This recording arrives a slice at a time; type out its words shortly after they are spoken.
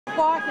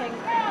Walking.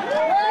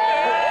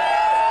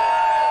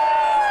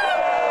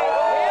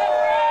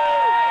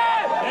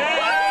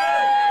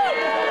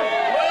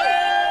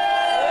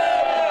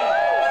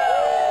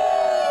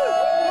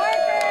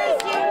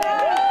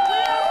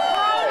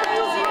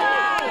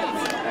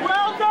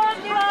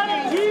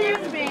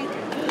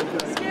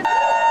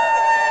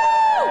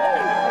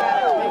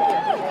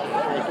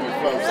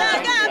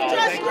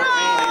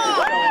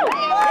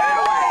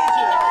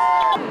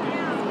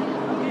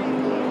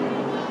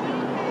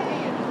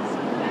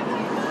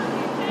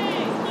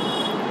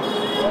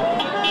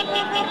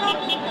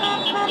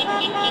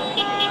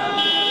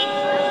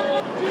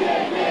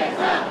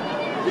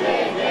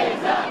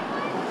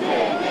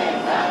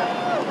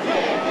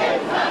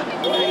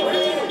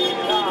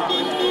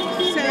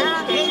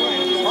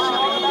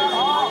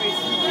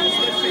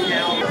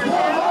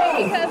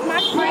 Because my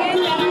friend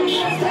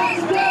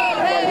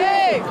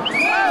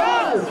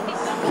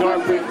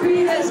corporate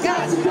greed has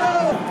got to go.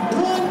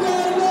 One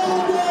day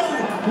longer,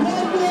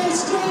 one day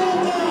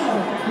stronger,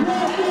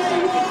 one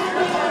day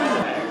longer.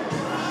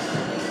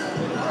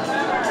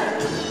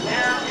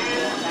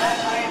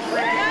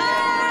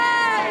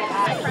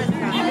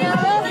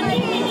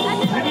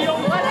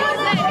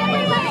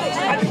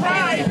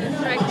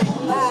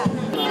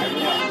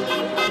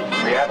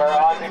 We have our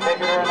Aussie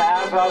picketer in the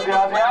house. Aussie,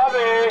 Aussie,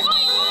 Aussie.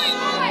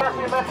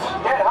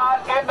 Get hot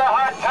in the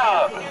hot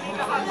tub.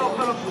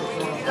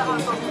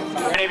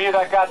 Any of you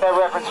that got that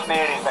reference from the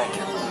 80s, thank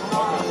you.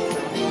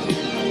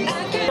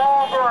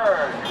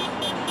 Forward.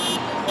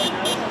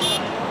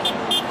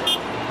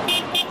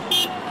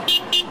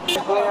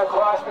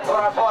 Across the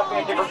crosswalk,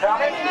 thank you for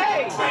coming.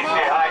 Please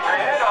stay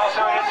hydrated.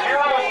 Also, it's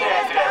Heroes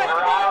Day today.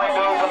 We're honoring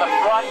those on the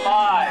front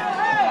line.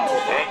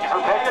 Thank you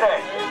for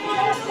picketing.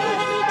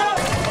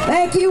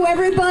 Thank you,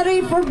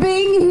 everybody, for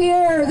being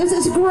here. This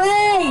is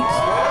great.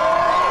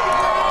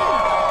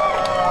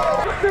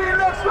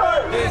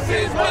 This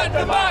is what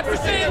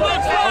democracy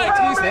looks like.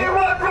 Excuse me.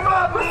 What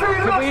democracy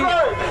looks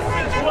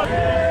like.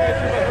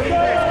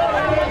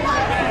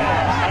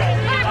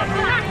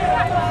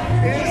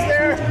 Is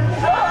there?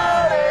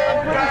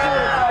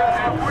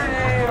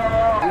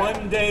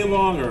 One day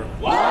longer.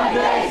 One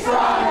day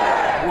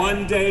stronger.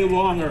 One day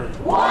longer.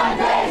 One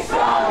day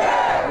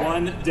stronger.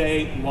 One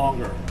day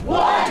longer.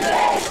 One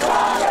day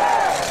stronger.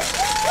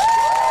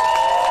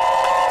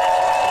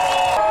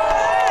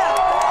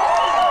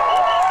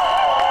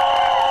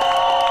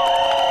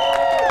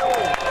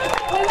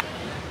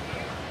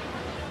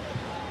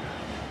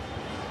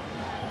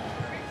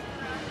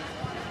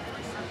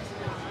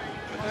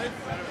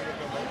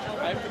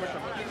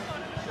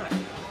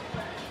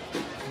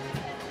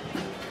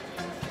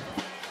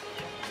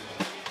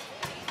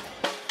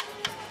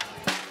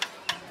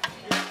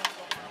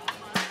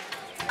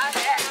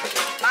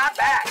 My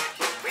back.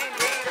 We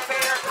need a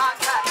fair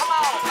contract. Come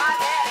on, my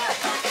back.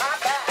 My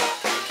back.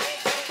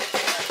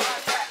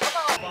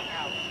 Come on.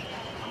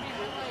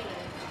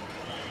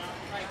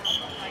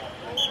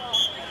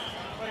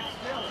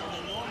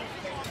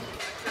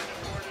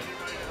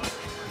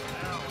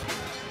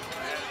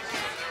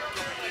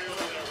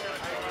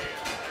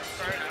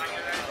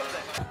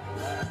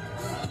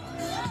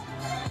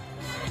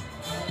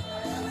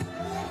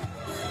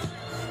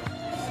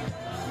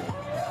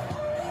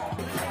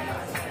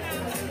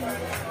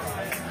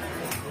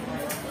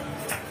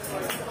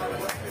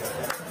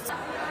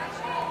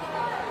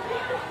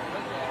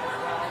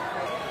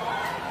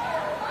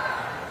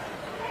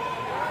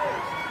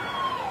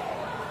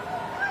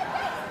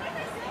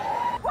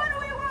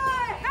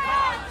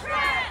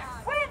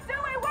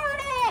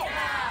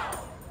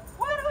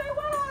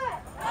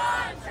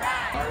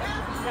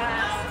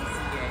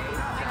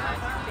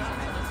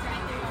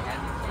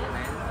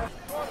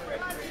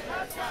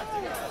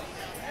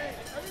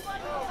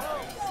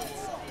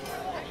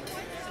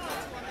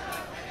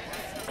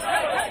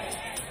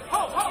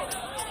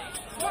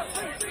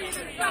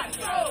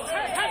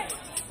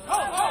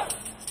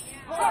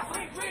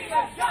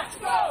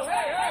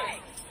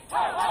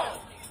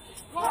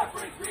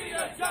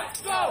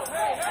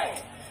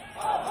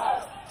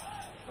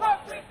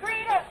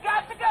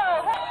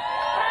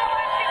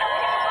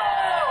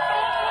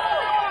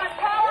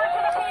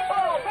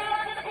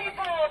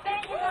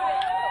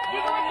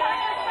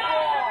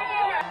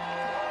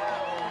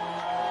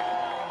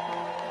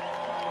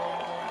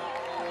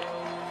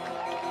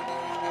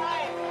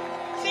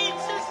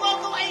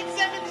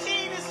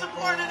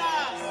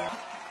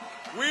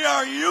 We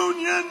are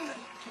union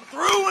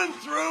through and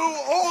through,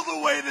 all the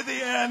way to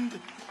the end.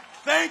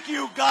 Thank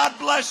you. God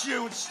bless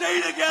you.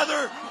 Stay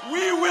together.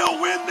 We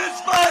will win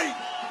this fight.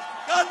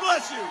 God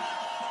bless you.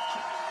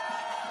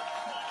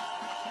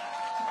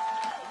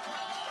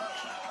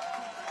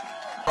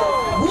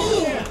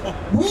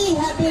 We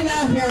have been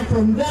out here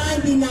for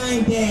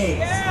 99 days.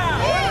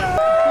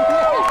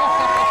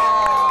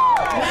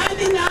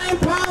 99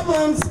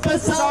 problems, but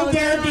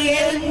solidarity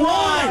ain't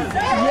one.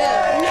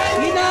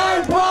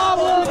 99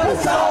 problems, but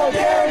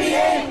solidarity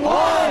ain't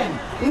one.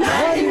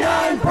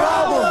 99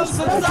 problems,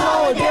 but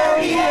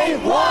solidarity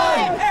ain't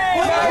one.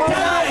 One more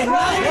time,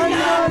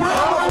 99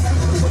 problems.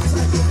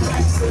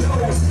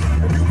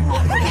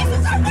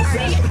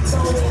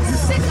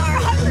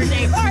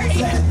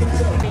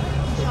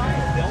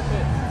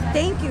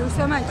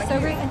 much. So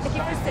great, and thank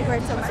you for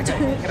staying so much.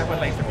 Can I put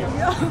links from you?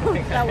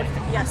 That would,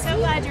 yes. So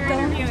glad you're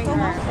interviewing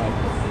her.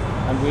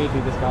 And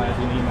weirdly, this guy has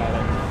been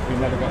emailing. We've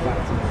never got back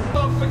to him.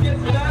 Don't forget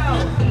me now.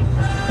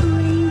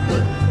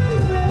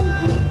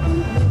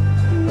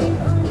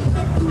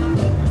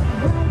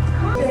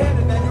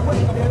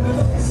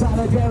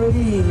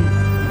 Solidarity.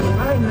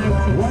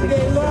 One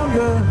day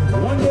longer,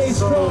 one day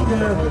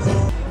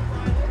stronger.